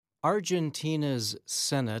Argentina's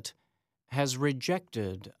Senate has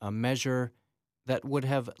rejected a measure that would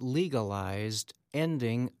have legalized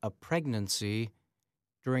ending a pregnancy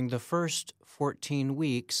during the first 14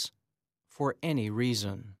 weeks for any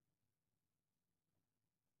reason.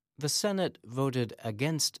 The Senate voted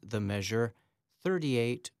against the measure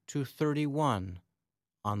 38-31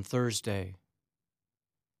 on Thursday.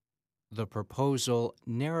 The proposal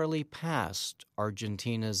narrowly passed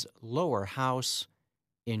Argentina's lower house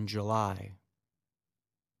in July.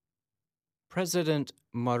 President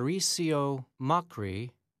Mauricio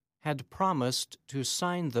Macri had promised to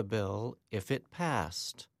sign the bill if it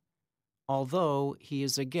passed, although he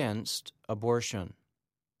is against abortion.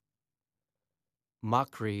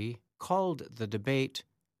 Macri called the debate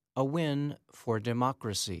a win for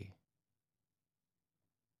democracy.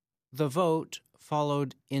 The vote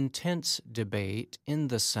followed intense debate in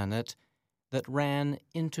the Senate that ran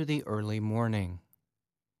into the early morning.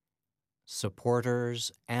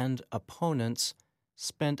 Supporters and opponents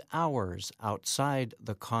spent hours outside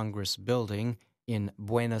the Congress building in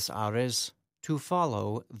Buenos Aires to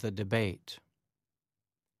follow the debate.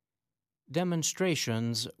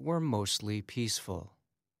 Demonstrations were mostly peaceful.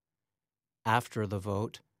 After the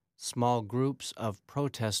vote, small groups of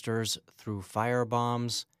protesters threw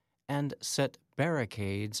firebombs and set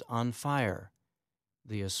barricades on fire,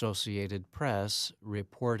 the Associated Press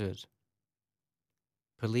reported.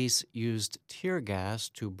 Police used tear gas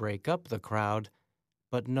to break up the crowd,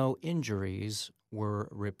 but no injuries were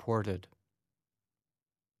reported.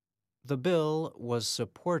 The bill was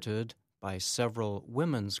supported by several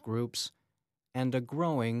women's groups and a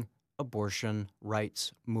growing abortion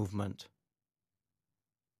rights movement.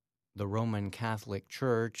 The Roman Catholic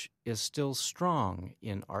Church is still strong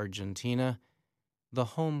in Argentina, the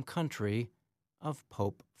home country of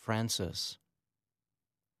Pope Francis.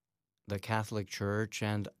 The Catholic Church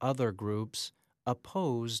and other groups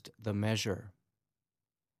opposed the measure.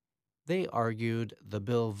 They argued the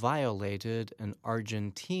bill violated an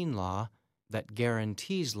Argentine law that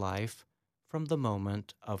guarantees life from the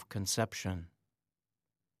moment of conception.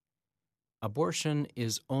 Abortion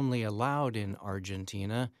is only allowed in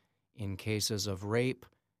Argentina in cases of rape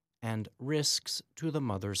and risks to the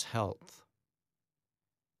mother's health.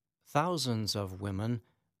 Thousands of women,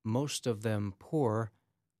 most of them poor,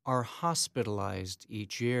 are hospitalized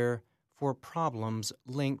each year for problems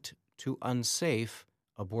linked to unsafe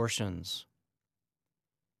abortions.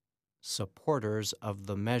 Supporters of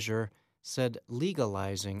the measure said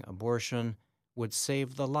legalizing abortion would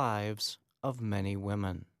save the lives of many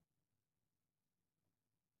women.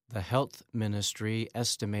 The Health Ministry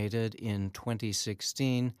estimated in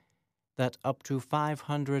 2016 that up to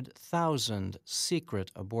 500,000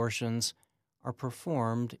 secret abortions are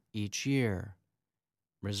performed each year,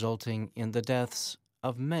 resulting in the deaths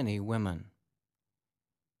of many women.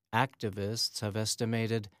 Activists have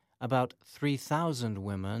estimated about 3,000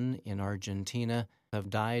 women in Argentina have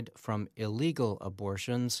died from illegal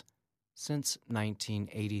abortions since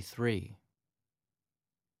 1983.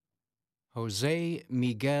 Jose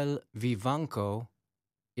Miguel Vivanco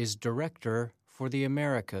is director for the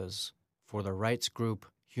Americas for the rights group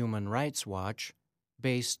Human Rights Watch,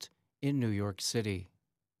 based in New York City.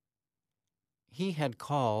 He had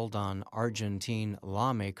called on Argentine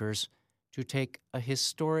lawmakers to take a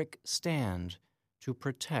historic stand to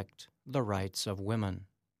protect the rights of women.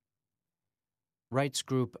 Rights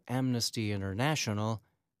group Amnesty International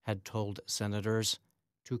had told senators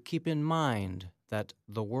to keep in mind that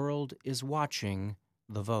the world is watching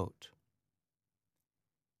the vote.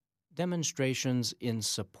 Demonstrations in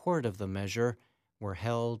support of the measure were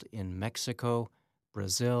held in Mexico,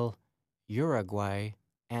 Brazil, Uruguay,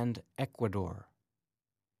 and Ecuador.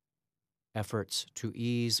 Efforts to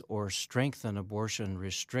ease or strengthen abortion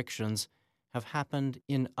restrictions have happened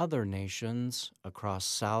in other nations across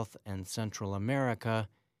South and Central America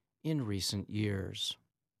in recent years.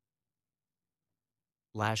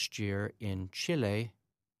 Last year in Chile,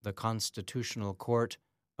 the Constitutional Court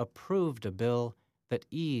approved a bill that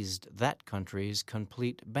eased that country's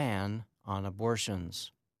complete ban on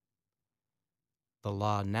abortions. The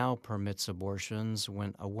law now permits abortions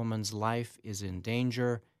when a woman's life is in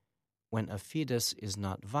danger, when a fetus is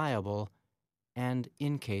not viable, and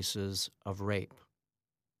in cases of rape.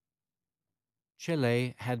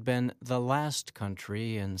 Chile had been the last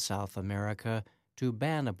country in South America to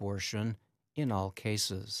ban abortion in all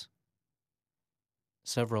cases.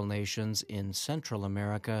 Several nations in Central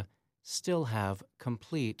America still have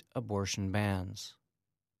complete abortion bans.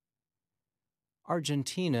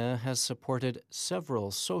 Argentina has supported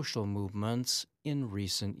several social movements in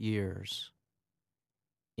recent years.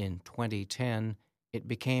 In 2010, It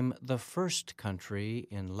became the first country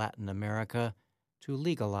in Latin America to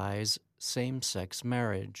legalize same-sex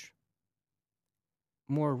marriage.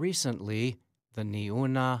 More recently, the Ni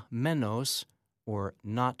Una Menos, or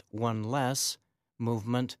Not One Less,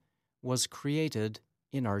 movement was created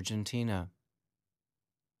in Argentina.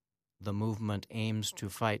 The movement aims to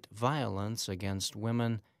fight violence against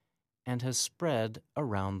women and has spread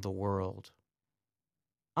around the world.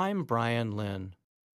 I'm Brian Lynn.